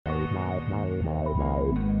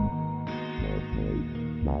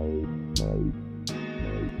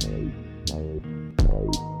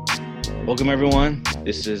Welcome everyone.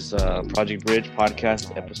 This is Project Bridge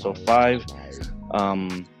Podcast, Episode 5.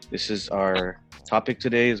 This is our topic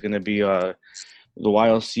today. Is going to be the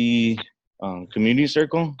YLC Community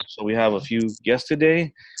Circle. So we have a few guests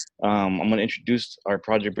today. I'm going to introduce our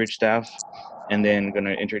Project Bridge staff, and then going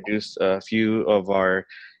to introduce a few of our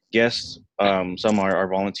guests. Some are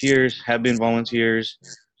volunteers, have been volunteers,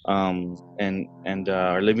 and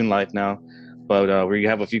are living life now. But we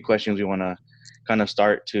have a few questions we want to kind of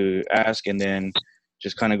start to ask, and then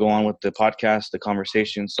just kind of go on with the podcast, the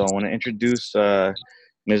conversation. So I want to introduce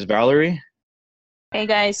Ms. Valerie. Hey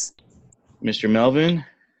guys. Mr. Melvin.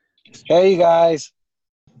 Hey guys.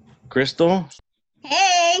 Crystal.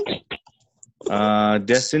 Hey.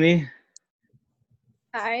 Destiny.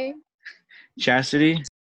 Hi. Chastity.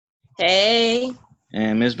 Hey.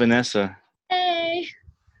 And Ms. Vanessa. Hey.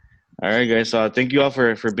 All right, guys. So thank you all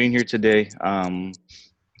for being here today.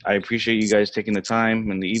 I appreciate you guys taking the time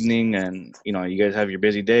in the evening, and you guys have your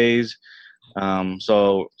busy days.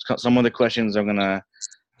 So some of the questions I'm gonna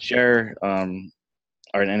share and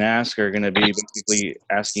ask are gonna be basically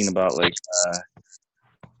asking about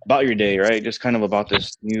about your day, right? Just kind of about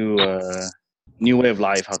this new way of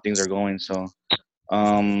life, how things are going. So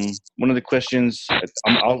one of the questions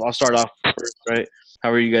I'll start off first, right? How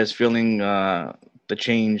are you guys feeling the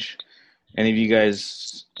change? Any of you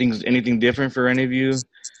guys anything different for any of you?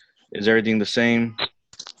 Is everything the same?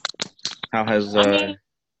 How has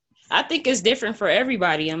I think it's different for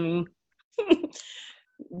everybody. I mean,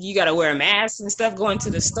 you got to wear a mask and stuff going to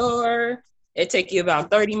the store. It takes you about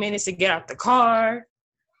 30 minutes to get out the car.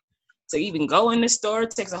 To even go in the store,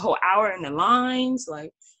 it takes a whole hour in the lines.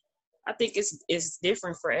 Like, I think it's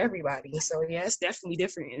different for everybody. So, yeah, it's definitely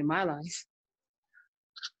different in my life.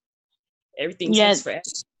 Everything takes forever.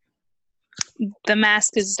 The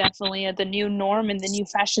mask is definitely the new norm and the new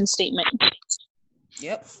fashion statement.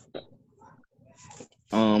 Yep.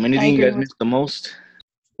 Anything you guys miss the most?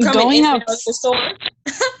 Going out the store.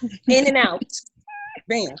 In and out.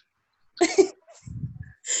 Bam. I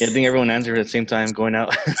think everyone answered at the same time, going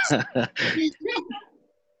out.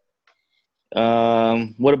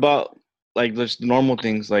 What about just normal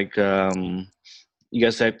things like you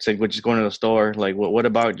guys said we're just going to the store. Like what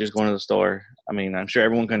about just going to the store? I mean, I'm sure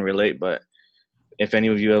everyone can relate, but if any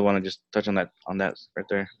of you want to just touch on that right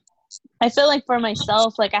there. I feel like for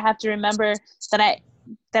myself, I have to remember that I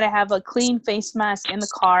have a clean face mask in the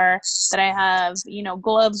car, that I have,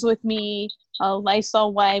 gloves with me,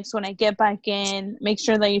 Lysol wipes when I get back in, make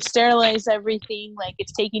sure that you sterilize everything.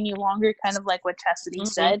 It's taking you longer, kind of like what Chastity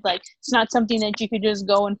said. It's not something that you could just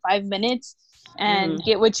go in 5 minutes and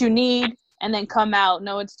get what you need and then come out.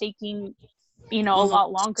 No, it's taking, a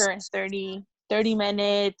lot longer, 30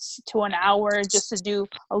 minutes to an hour just to do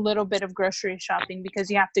a little bit of grocery shopping because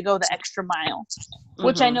you have to go the extra mile,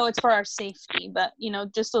 which I know it's for our safety, but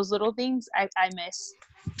just those little things I miss.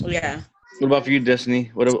 Yeah. What about for you, Destiny?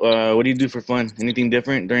 What do you do for fun? Anything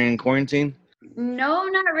different during quarantine? No,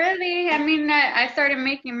 not really. I mean, I started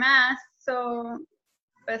making masks, so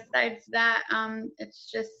besides that, it's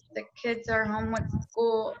just the kids are home with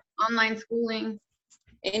online schooling.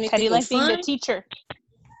 How do you like being a teacher?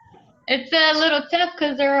 It's a little tough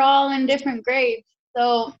because they're all in different grades.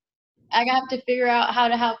 So I have to figure out how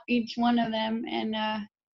to help each one of them. And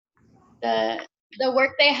the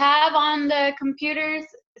work they have on the computers,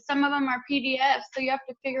 some of them are PDFs. So you have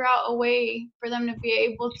to figure out a way for them to be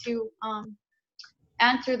able to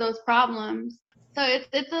answer those problems. So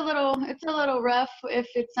it's a little rough if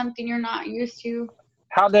it's something you're not used to.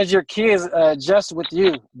 How does your kids adjust with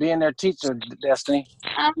you being their teacher, Destiny?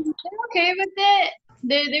 They're okay with it.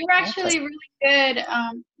 They were actually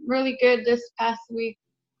really good this past week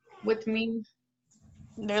with me.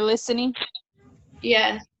 They're listening?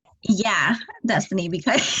 Yes. Yeah, Destiny,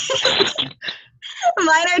 because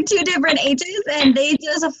mine are 2 different ages and they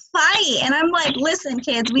just fight. And I'm like, listen,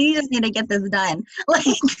 kids, we just need to get this done. Come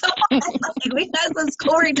on, we got some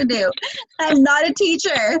scoring to do. I'm not a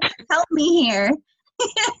teacher. Help me here.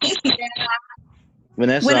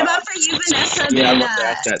 Vanessa, what about for you, Vanessa? Yeah, I love to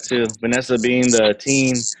ask that too. Vanessa, being the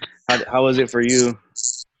teen, how was it for you?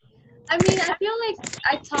 I mean, I feel like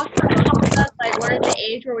I talk to most of us, we're at the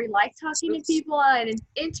age where we like talking to people and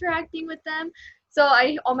interacting with them. So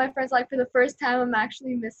all my friends, for the first time, I'm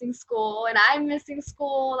actually missing school, and I'm missing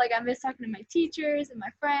school. I miss talking to my teachers and my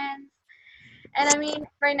friends. And I mean,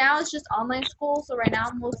 right now it's just online school. So right now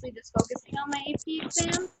I'm mostly just focusing on my AP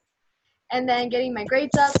exams. And then getting my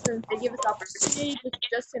grades up since they give us opportunities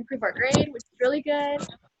just to improve our grade, which is really good.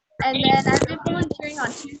 And then I've been volunteering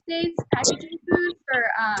on Tuesdays, packaging food for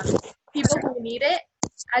people who need it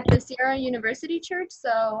at the Sierra University Church.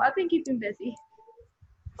 So I've been keeping busy.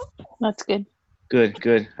 That's good.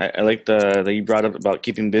 Good. I like that you brought up about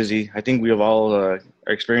keeping busy. I think we have all are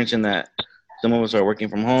experiencing that. Some of us are working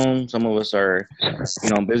from home. Some of us are,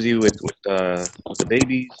 busy with the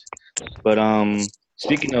babies. But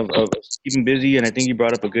speaking of keeping busy, and I think you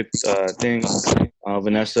brought up a good thing,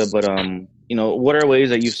 Vanessa. But what are ways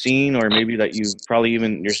that you've seen, or maybe that you've probably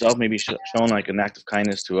even yourself maybe shown like an act of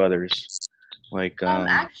kindness to others? Like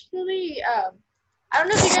Actually, I don't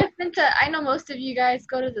know if you guys been to. I know most of you guys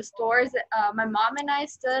go to the stores. My mom and I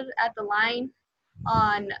stood at the line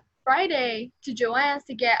on Friday to Joann's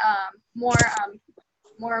to get more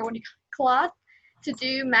cloth to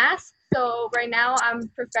do masks. So right now I'm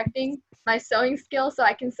perfecting my sewing skills so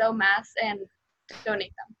I can sew masks and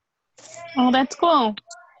donate them. Oh, that's cool.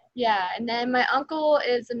 Yeah, and then my uncle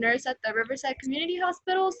is a nurse at the Riverside Community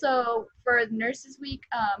Hospital. So for Nurses Week,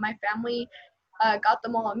 my family got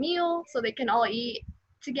them all a meal so they can all eat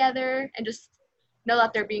together and just know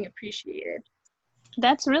that they're being appreciated.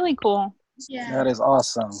 That's really cool. Yeah. That is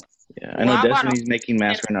awesome. Yeah, I know Destiny's making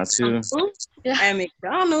masks right now too. Yeah. At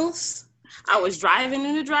McDonald's, I was driving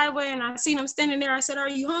in the driveway and I seen him standing there. I said, "Are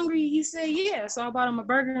you hungry?" He said, "Yeah." So I bought him a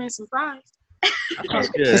burger and some fries. That's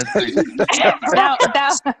good.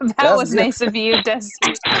 That was nice of you,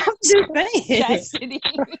 Destiny. I'm just saying. Destiny.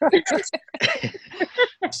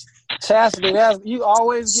 Chastity, you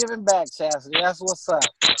always giving back, Chastity. That's what's up.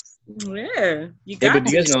 Yeah, you Hey, got but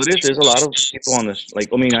do you guys notice there's a lot of people on this? Like,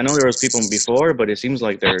 I mean, I know there was people before, but it seems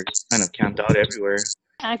like they're kind of camped out everywhere.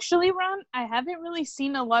 Actually, Ron, I haven't really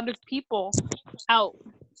seen a lot of people out.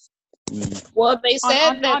 Well, they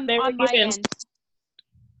said that on they were my giving. end.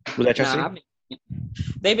 Was that Chastity? Nah,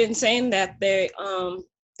 they've been saying that they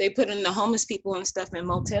put in the homeless people and stuff in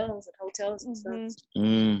motels and hotels and stuff.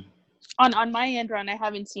 Mm. On my end, Ron, I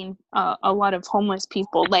haven't seen a lot of homeless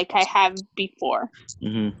people like I have before.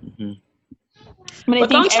 Mm-hmm, mm-hmm. But I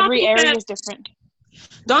think every area that, is different.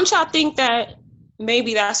 Don't y'all think that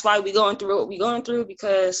maybe that's why we going through what we going through?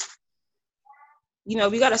 Because, we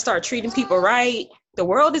got to start treating people right. The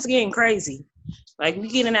world is getting crazy. Like, we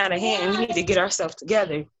getting out of hand. We need to get ourselves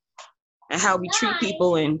together and how we treat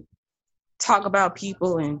people and talk about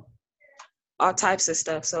people and all types of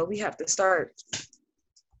stuff. So we have to start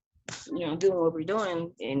doing what we're doing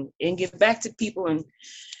and give back to people and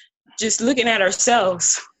just looking at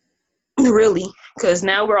ourselves, really, because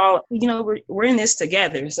now we're all, we're in this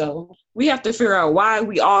together. So we have to figure out why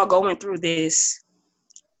we all going through this.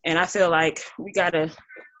 And I feel like we gotta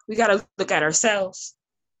look at ourselves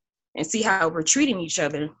and see how we're treating each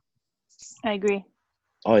other. I agree.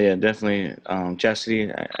 Oh yeah, definitely. Chastity,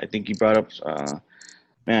 I think you brought up,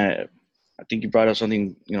 I think you brought up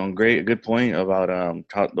something, great, a good point about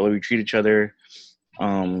the way we treat each other.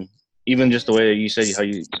 Even just the way that you said how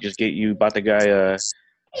you bought the guy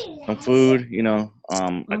some food.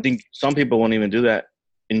 I think some people won't even do that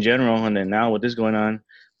in general, and then now with this going on,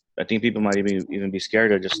 I think people might even be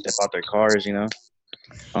scared to just step out their cars. Yeah,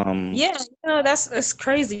 that's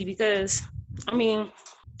crazy because I mean,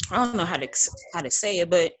 I don't know how to say it,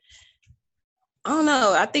 but I don't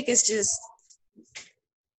know. I think it's just.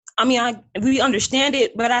 I mean, we understand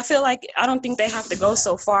it, but I feel like I don't think they have to go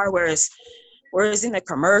so far where it's in the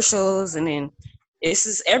commercials and then it's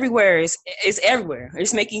just everywhere. It's everywhere.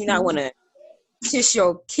 It's making you not want to kiss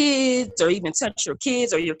your kids or even touch your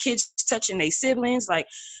kids or your kids touching their siblings. Like,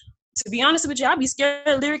 to be honest with you, I'd be scared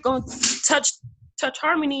of Lyric going to touch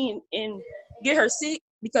Harmony and get her sick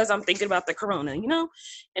because I'm thinking about the corona, And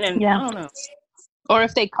then, I don't know. Or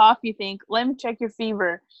if they cough, you think, let me check your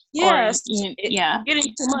fever. Yeah, yeah. Getting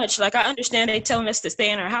too much. Like, I understand they telling us to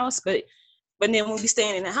stay in our house, but then when we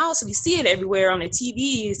staying in the house, we see it everywhere on the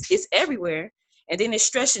TV. It's everywhere, and then it's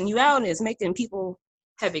stressing you out and it's making people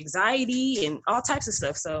have anxiety and all types of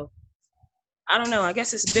stuff. So I don't know. I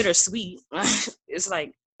guess it's bittersweet. It's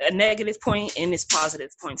like a negative point and it's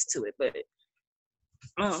positive points to it, but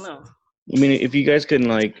I don't know. I mean, if you guys can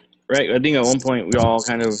right? I think at one point we all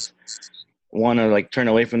kind of want to turn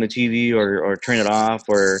away from the TV or turn it off,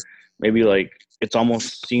 or maybe it's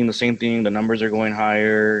almost seeing the same thing. The numbers are going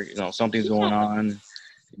higher. Something's going on.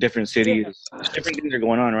 Different cities, different things are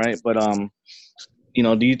going on, right? But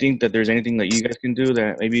do you think that there's anything that you guys can do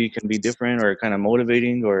that maybe can be different or kind of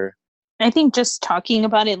motivating? Or I think just talking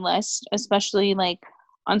about it less, especially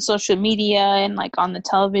on social media and on the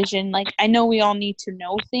television. I know we all need to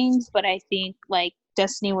know things, but I think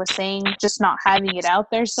Destiny was saying, just not having it out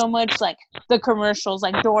there so much, the commercials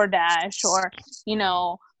DoorDash or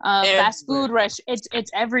fast Everywhere. food rush.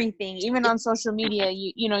 It's everything. Even on social media,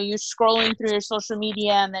 you're scrolling through your social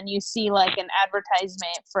media and then you see like an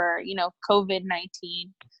advertisement for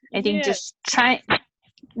COVID-19. I think Yeah.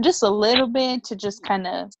 just a little bit to just kind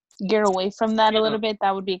of get away from that a Yeah. little bit.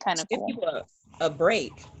 That would be kind of Give cool. people a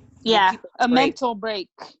break. Give Yeah, people a break. mental break.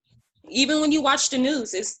 Even when you watch the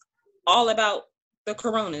news, it's all about the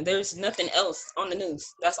corona. There's nothing else on the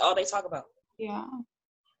news. That's all they talk about. Yeah.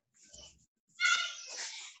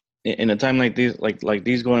 In a time like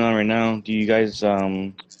these going on right now, do you guys yeah,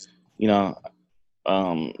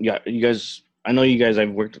 you guys, I know you guys,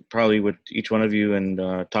 I've worked probably with each one of you and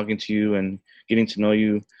talking to you and getting to know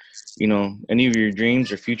you, any of your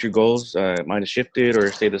dreams or future goals might have shifted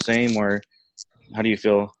or stayed the same, or how do you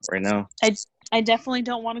feel right now? I definitely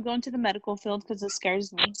don't want to go into the medical field because it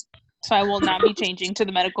scares me. So I will not be changing to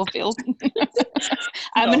the medical field.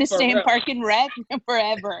 I'm No, going to for stay in real. Park and Rec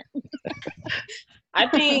forever. I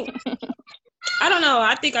think, I don't know.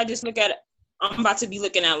 I think I just I'm about to be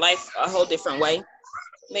looking at life a whole different way.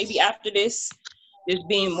 Maybe after this, just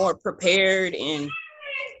being more prepared and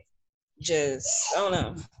just, I don't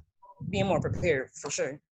know, being more prepared for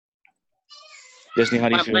sure. Destiny, how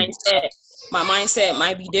do you My feel? mindset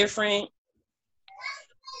might be different,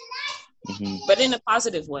 but in a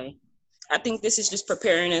positive way. I think this is just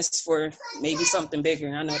preparing us for maybe something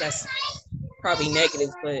bigger. I know that's probably negative,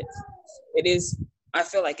 but it is. I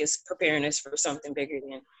feel like it's preparing us for something bigger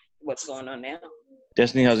than what's going on now.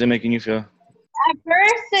 Destiny, how's it making you feel? At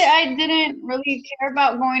first, I didn't really care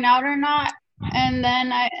about going out or not, and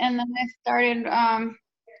then I started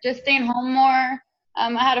just staying home more. I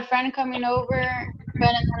had a friend coming over, but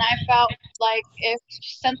then I felt like if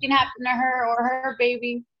something happened to her or her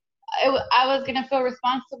baby, I was gonna feel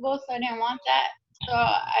responsible, so I didn't want that. So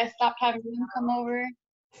I stopped having them come over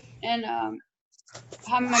and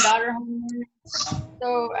have my daughter home.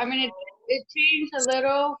 So I mean, it changed a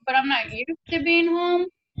little, but I'm not used to being home.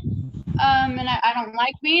 And I don't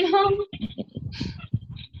like being home.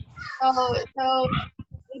 So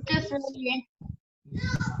it just really,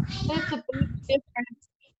 it's a big difference.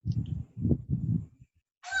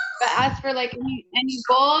 But as for like any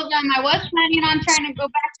goals, I was planning on trying to go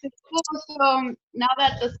back to school. So now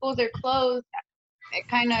that the schools are closed, it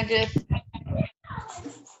kind of just,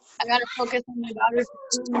 I gotta focus on my daughter's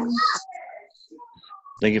school.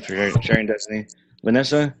 Thank you for sharing, Destiny.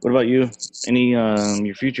 Vanessa, what about you? Any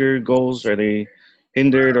your future goals, are they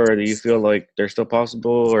hindered, or do you feel like they're still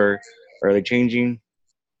possible, or are they changing?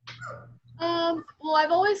 Well,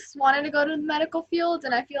 I've always wanted to go to the medical field,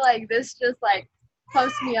 and I feel like this just like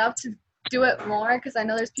pumps me up to do it more because I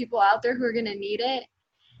know there's people out there who are gonna need it,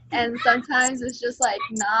 and sometimes it's just like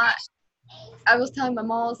not. I was telling my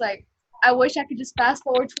mom, I was like, I wish I could just fast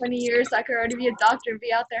forward 20 years so I could already be a doctor and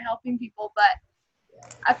be out there helping people, but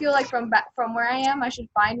I feel like from where I am, I should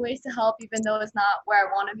find ways to help even though it's not where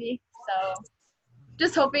I want to be. So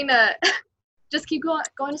just hoping to just keep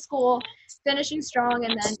going to school, finishing strong,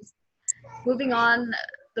 and then just moving on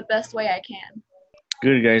the best way I can.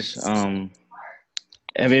 Good, guys.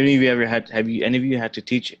 Have any of you had to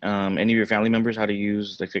teach any of your family members how to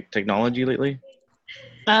use the technology lately?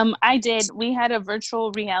 I did. We had a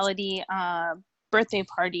virtual reality birthday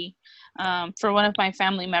party for one of my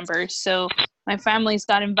family members. So my families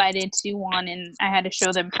got invited to one, and I had to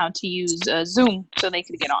show them how to use Zoom so they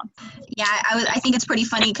could get on. Yeah, I think it's pretty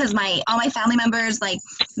funny because all my family members, like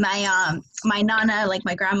my nana, like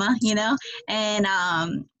my grandma,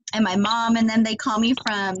 and my mom, and then they call me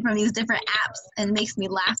from these different apps, and it makes me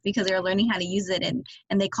laugh because they're learning how to use it, and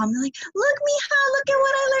they call me like, look at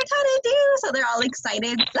what I learned how to do. So they're all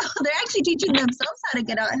excited. So they're actually teaching themselves how to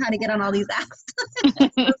get on all these apps.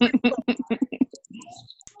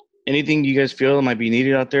 Anything you guys feel might be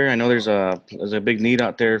needed out there? I know there's a big need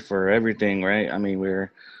out there for everything, right? I mean,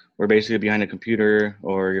 we're basically behind a computer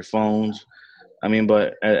or your phones. I mean,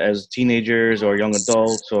 but as teenagers or young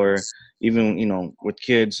adults, or even with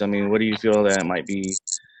kids, I mean, what do you feel that might be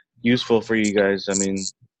useful for you guys? I mean,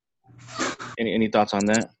 any thoughts on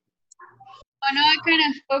that? I know I kind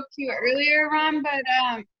of spoke to you earlier, Ron, but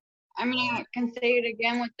I mean, I can say it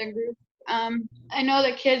again with the group. I know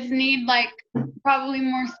the kids need like probably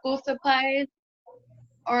more school supplies,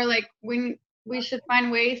 or like we should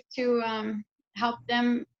find ways to help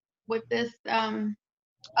them with this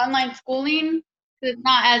online schooling. It's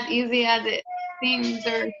not as easy as it seems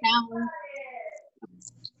or sounds.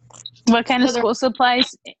 What kind of school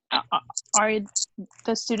supplies are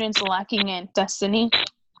the students lacking in, Destiny?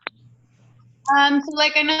 So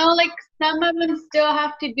like I know like some of them still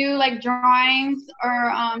have to do like drawings,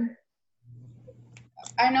 or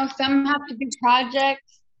I know some have to do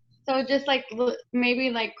projects. So just like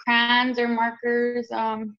maybe like crayons or markers,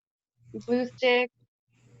 glue stick.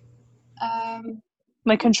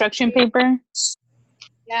 Like construction paper.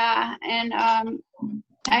 Yeah, and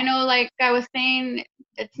I know, like I was saying,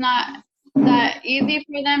 it's not that easy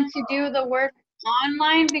for them to do the work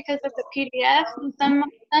online because of the PDF. Some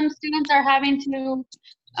students are having to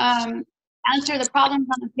answer the problems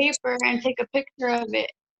on the paper and take a picture of it.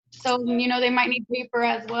 So they might need paper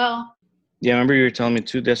as well. Yeah, I remember you were telling me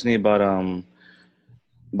too, Destiny, about the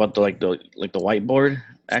whiteboard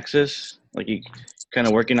access, like you kind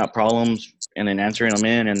of working out problems and then answering them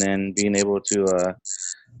in, and then being able to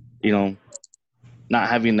not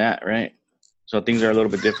having that, right? So things are a little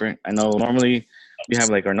bit different. I know normally we have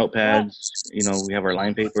like our notepads, we have our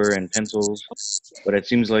line paper and pencils, but it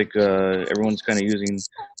seems like everyone's kind of using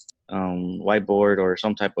whiteboard or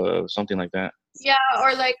some type of something like that. Yeah,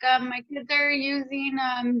 or like my kids are using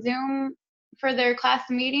Zoom for their class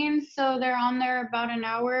meetings, so they're on there about an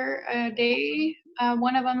hour a day.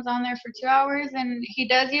 One of them's on there for 2 hours, and he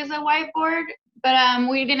does use a whiteboard, but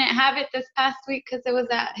we didn't have it this past week because it was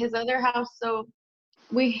at his other house, so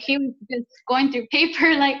he was just going through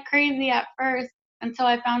paper like crazy at first until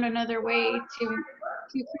I found another way to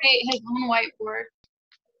create his own whiteboard.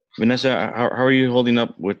 Vanessa, how are you holding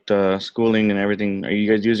up with schooling and everything? Are you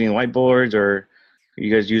guys using whiteboards, or are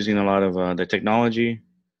you guys using a lot of the technology?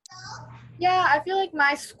 Yeah, I feel like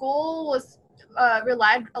my school was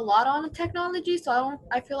relied a lot on technology, so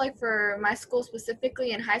I feel like for my school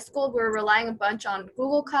specifically in high school, we're relying a bunch on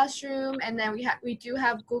Google Classroom, and then we do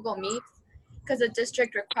have Google Meets because the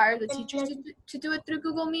district requires the teachers to do it through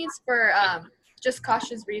Google Meets for just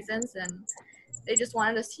cautious reasons, and they just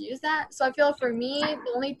wanted us to use that. So I feel for me,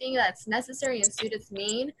 the only thing that's necessary and students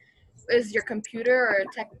need is your computer or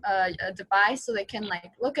a device so they can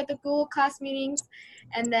like look at the Google Class meetings,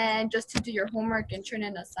 and then just to do your homework and turn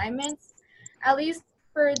in assignments. At least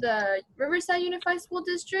for the Riverside Unified School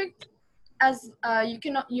District, as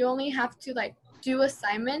you only have to like do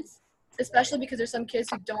assignments, especially because there's some kids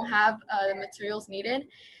who don't have the materials needed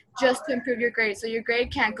just to improve your grade. So your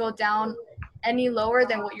grade can't go down any lower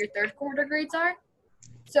than what your third quarter grades are.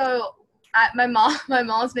 So my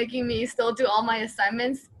mom's making me still do all my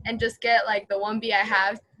assignments and just get like the 1B I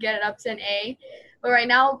have, get it up to an A. But right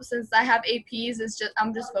now, since I have APs,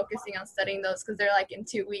 I'm just focusing on studying those because they're like in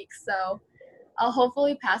 2 weeks. So I'll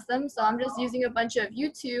hopefully pass them. So I'm just using a bunch of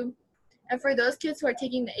YouTube. And for those kids who are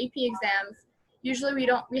taking the AP exams, usually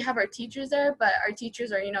we have our teachers there, but our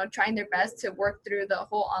teachers are, trying their best to work through the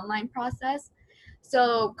whole online process.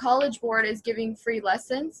 So College Board is giving free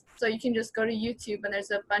lessons. So you can just go to YouTube and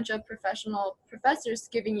there's a bunch of professional professors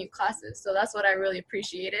giving you classes. So that's what I really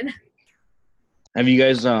appreciated. Have you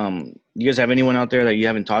guys have anyone out there that you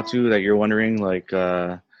haven't talked to that you're wondering like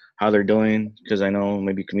how they're doing? Because I know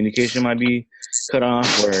maybe communication might be cut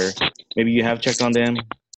off, or maybe you have checked on them.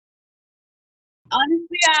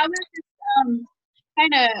 Honestly, I was just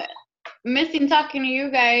kind of missing talking to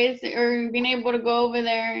you guys or being able to go over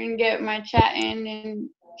there and get my chat in and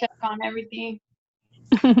check on everything.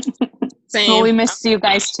 Same. Well, we missed you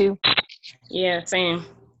guys too. Yeah, same.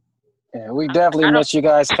 Yeah, we definitely miss you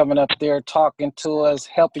guys coming up there, talking to us,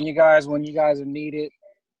 helping you guys when you guys are needed.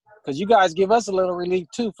 Because you guys give us a little relief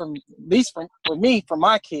too, from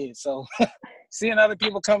my kids. So seeing other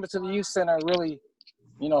people coming to the youth center really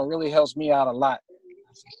helps me out a lot.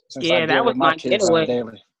 Since Yeah, that was my getaway.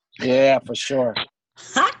 Daily. Yeah, for sure.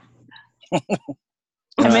 I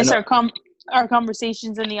miss our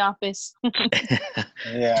conversations in the office.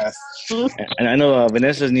 Yes. And I know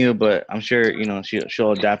Vanessa's new, but I'm sure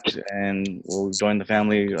she'll adapt and will join the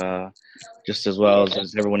family just as well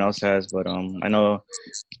as everyone else has. But I know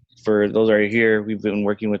for those that are here, we've been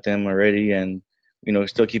working with them already, and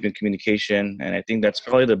still keeping communication. And I think that's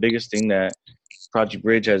probably the biggest thing that Project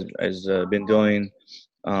Bridge has been doing.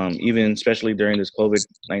 Even especially during this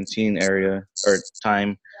COVID-19 area or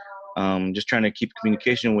time, just trying to keep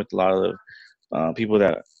communication with a lot of people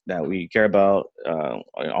that we care about,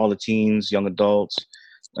 all the teens, young adults.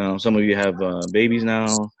 Some of you have babies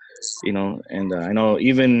now, and I know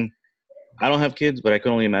even I don't have kids, but I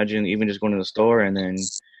can only imagine even just going to the store and then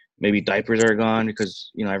maybe diapers are gone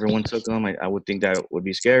because everyone took them. I would think that would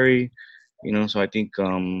be scary, so I think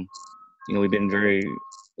we've been very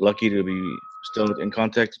lucky to be still in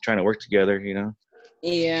contact, trying to work together,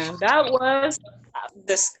 Yeah, that was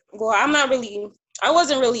this. Well, I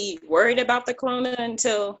wasn't really worried about the corona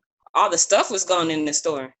until all the stuff was gone in the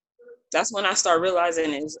store. That's when I started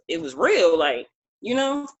realizing it was real, like,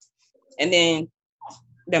 and then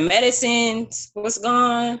the medicines was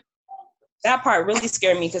gone. That part really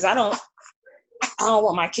scared me because I I don't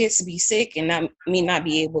want my kids to be sick and not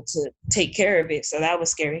be able to take care of it. So that was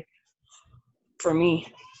scary for me.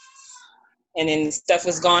 And then stuff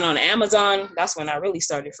was going on Amazon. That's when I really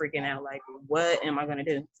started freaking out. Like, what am I going to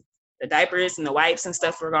do? The diapers and the wipes and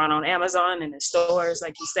stuff were going on Amazon and the stores,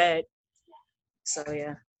 like you said. So,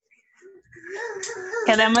 yeah.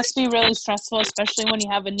 Yeah, that must be really stressful, especially when you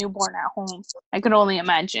have a newborn at home. I could only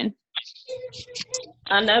imagine.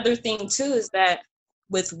 Another thing, too, is that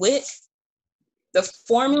with WIC, the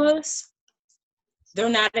formulas, they're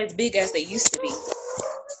not as big as they used to be.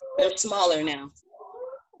 They're smaller now.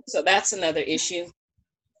 So that's another issue.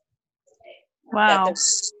 Wow.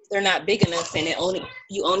 They're not big enough, and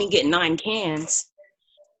you only get 9 cans.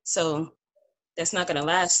 So that's not going to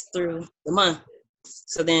last through the month.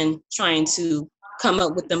 So then trying to come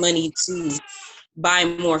up with the money to buy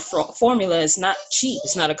more formula is not cheap.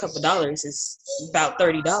 It's not a couple of dollars. It's about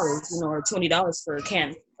 $30, or $20 for a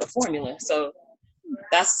can of formula. So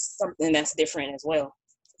that's something that's different as well.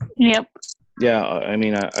 Yep. Yeah, I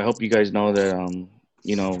mean, I hope you guys know that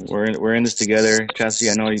we're in this together.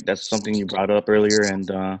 Chastity, I know that's something you brought up earlier, and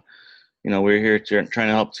we're here trying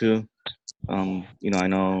to help too. I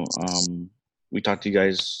know we talk to you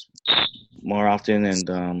guys more often,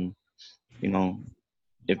 and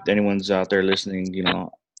if anyone's out there listening,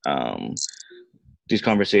 these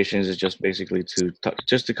conversations is just basically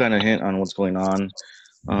to kind of hint on what's going on.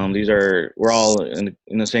 We're all in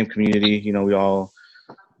the same community. We all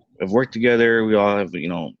have worked together. We all have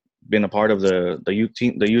been a part of the youth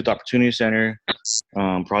team, the Youth Opportunity Center,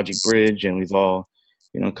 Project Bridge, and we've all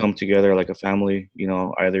come together like a family.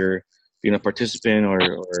 Either being a participant or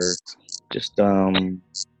just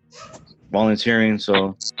volunteering.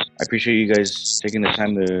 So I appreciate you guys taking the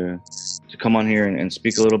time to come on here and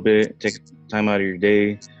speak a little bit, take time out of your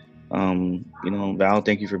day. Val,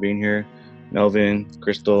 thank you for being here. Melvin,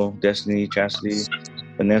 Crystal, Destiny, Chastity,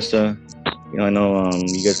 Vanessa. I know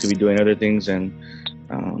you guys could be doing other things, and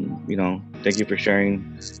thank you for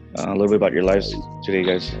sharing a little bit about your lives today,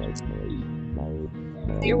 guys.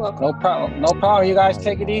 You're welcome. No problem. You guys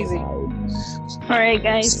take it easy. All right,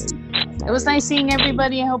 guys. It was nice seeing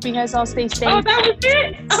everybody. I hope you guys all stay safe. Oh, that was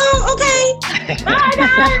it? Oh, okay. Bye,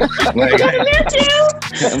 guys. Bye, I'm going to miss you.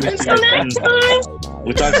 Until next time.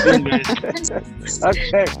 We'll talk soon, guys.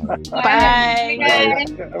 Okay. Bye.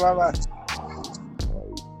 Bye-bye.